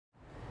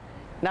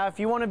Now,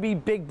 if you want to be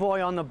big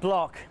boy on the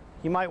block,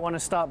 you might want to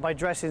start by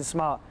dressing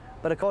smart.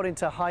 But according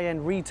to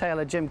high-end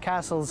retailer Jim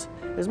Castles,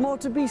 there's more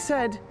to be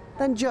said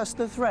than just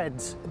the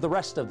threads. The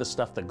rest of the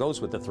stuff that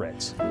goes with the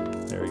threads.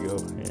 There we go,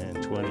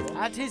 and 20.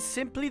 At his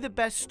Simply the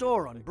Best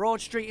store on Broad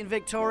Street in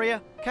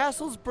Victoria,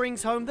 Castles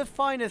brings home the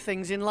finer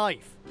things in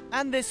life.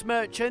 And this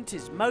merchant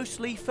is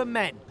mostly for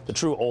men. The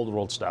true old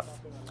world stuff.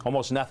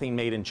 Almost nothing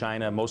made in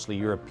China, mostly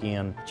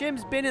European.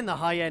 Jim's been in the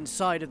high-end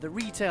side of the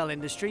retail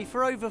industry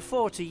for over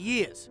 40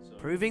 years,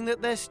 proving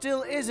that there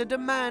still is a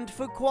demand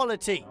for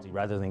quality.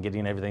 Rather than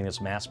getting everything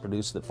that's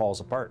mass-produced that falls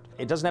apart.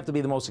 It doesn't have to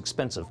be the most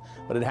expensive,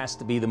 but it has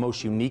to be the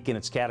most unique in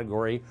its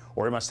category,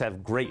 or it must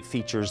have great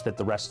features that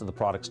the rest of the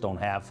products don't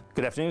have.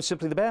 Good afternoon,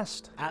 Simply the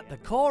Best. At the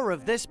core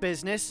of this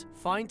business,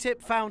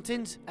 fine-tip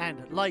fountains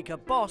and, like a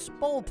boss,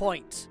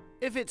 ballpoints.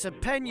 If it's a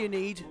pen you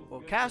need,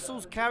 well,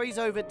 Castles carries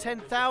over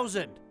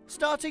 10,000.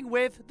 Starting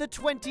with the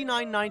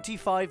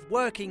 $29.95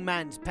 working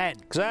man's pen.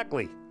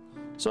 Exactly.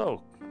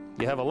 So,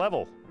 you have a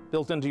level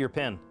built into your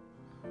pen.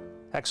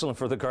 Excellent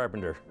for the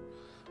carpenter.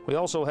 We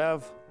also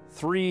have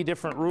 3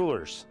 different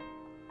rulers.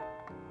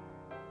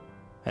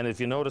 And if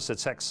you notice,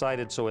 it's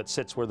hex-sided so it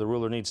sits where the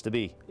ruler needs to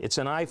be. It's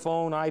an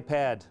iPhone,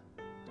 iPad,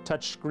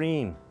 touch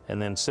screen, and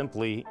then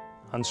simply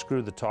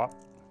unscrew the top.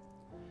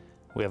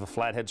 We have a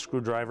flathead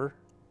screwdriver.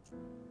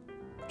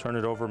 Turn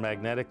it over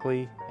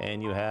magnetically,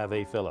 and you have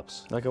a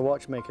Phillips. Like a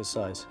watchmaker's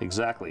size.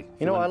 Exactly.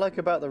 You know what I like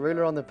about the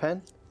ruler on the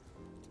pen?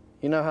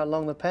 You know how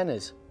long the pen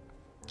is.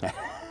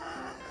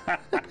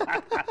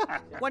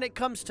 When it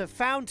comes to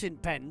fountain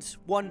pens,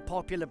 one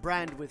popular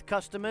brand with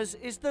customers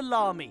is the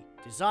Lamy,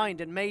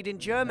 designed and made in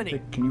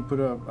Germany. Can you put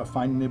a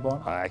fine nib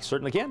on? I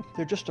certainly can.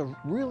 They're just a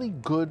really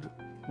good,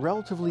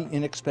 relatively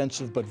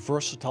inexpensive but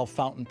versatile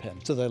fountain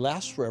pen. So they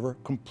last forever,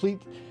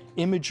 complete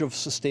image of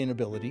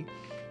sustainability.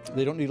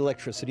 They don't need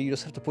electricity, you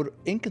just have to put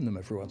ink in them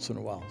every once in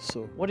a while.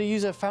 So What do you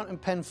use a fountain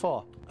pen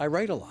for? I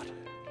write a lot.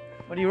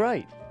 What do you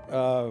write?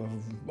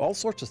 All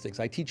sorts of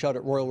things. I teach out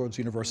at Royal Roads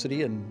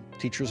University and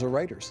teachers are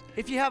writers.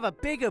 If you have a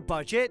bigger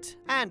budget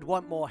and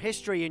want more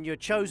history in your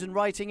chosen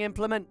writing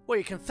implement, well,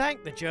 you can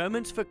thank the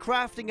Germans for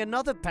crafting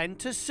another pen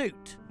to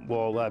suit.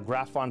 Well,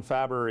 Graf von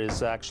Faber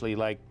is actually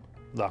like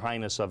the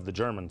highness of the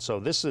Germans. So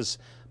this is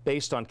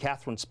based on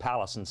Catherine's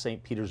Palace in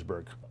St.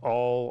 Petersburg.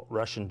 All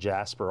Russian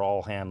jasper,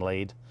 all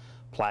hand-laid,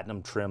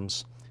 platinum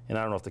trims. And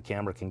I don't know if the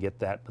camera can get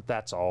that, but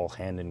that's all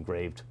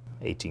hand-engraved.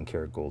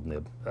 18-karat gold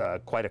nib.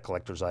 Quite a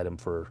collector's item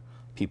for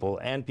people,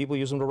 and people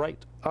use them to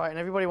write. All right, and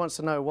everybody wants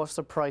to know, what's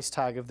the price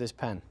tag of this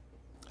pen?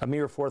 A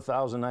mere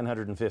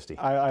 $4,950.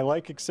 I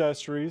like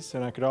accessories,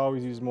 and I could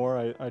always use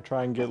more. I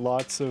try and get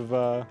lots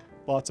of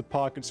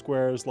pocket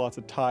squares, lots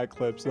of tie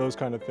clips, those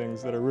kind of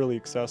things that are really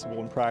accessible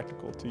and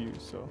practical to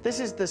use. So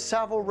This is the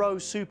Savile Row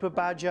Super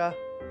Badger,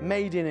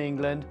 made in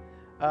England,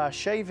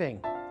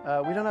 shaving.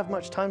 We don't have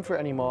much time for it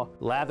anymore.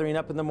 Lathering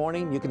up in the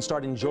morning, you can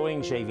start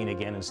enjoying shaving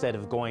again instead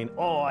of going,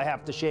 oh, I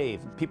have to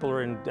shave. People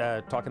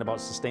are talking about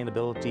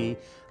sustainability,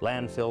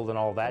 landfill and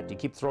all that. You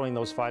keep throwing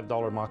those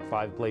 $5 Mach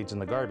 5 blades in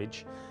the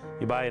garbage.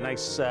 You buy a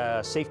nice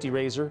safety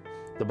razor.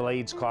 The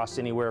blades cost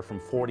anywhere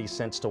from 40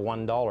 cents to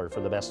 $1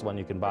 for the best one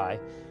you can buy.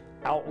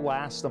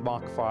 Outlast the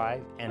Mach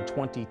 5 and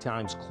 20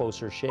 times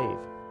closer shave.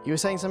 You were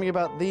saying something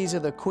about these are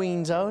the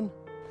Queen's own?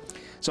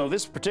 So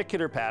this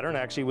particular pattern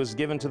actually was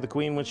given to the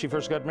Queen when she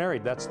first got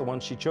married. That's the one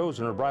she chose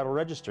in her bridal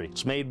registry.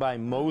 It's made by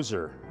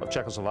Moser of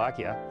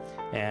Czechoslovakia,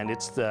 and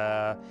it's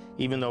the,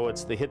 even though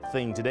it's the hit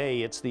thing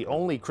today, it's the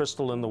only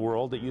crystal in the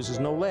world that uses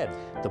no lead.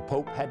 The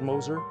Pope had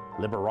Moser,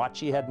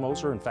 Liberace had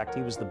Moser. In fact,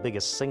 he was the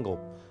biggest single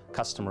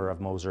customer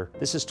of Moser.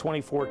 This is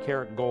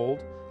 24-karat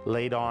gold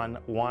laid on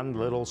one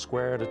little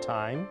square at a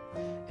time,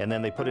 and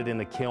then they put it in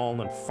the kiln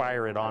and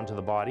fire it onto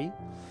the body.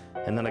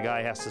 And then a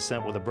guy has to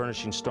sit with a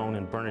burnishing stone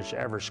and burnish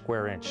every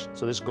square inch.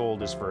 So this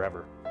gold is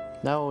forever.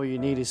 Now all you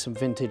need is some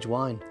vintage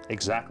wine.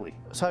 Exactly.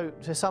 So,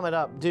 to sum it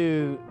up,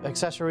 do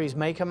accessories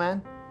make a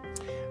man?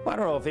 Well, I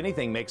don't know if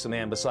anything makes a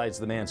man besides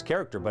the man's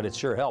character, but it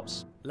sure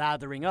helps.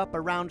 Lathering up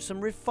around some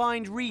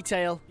refined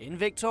retail in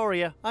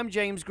Victoria, I'm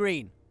James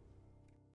Green.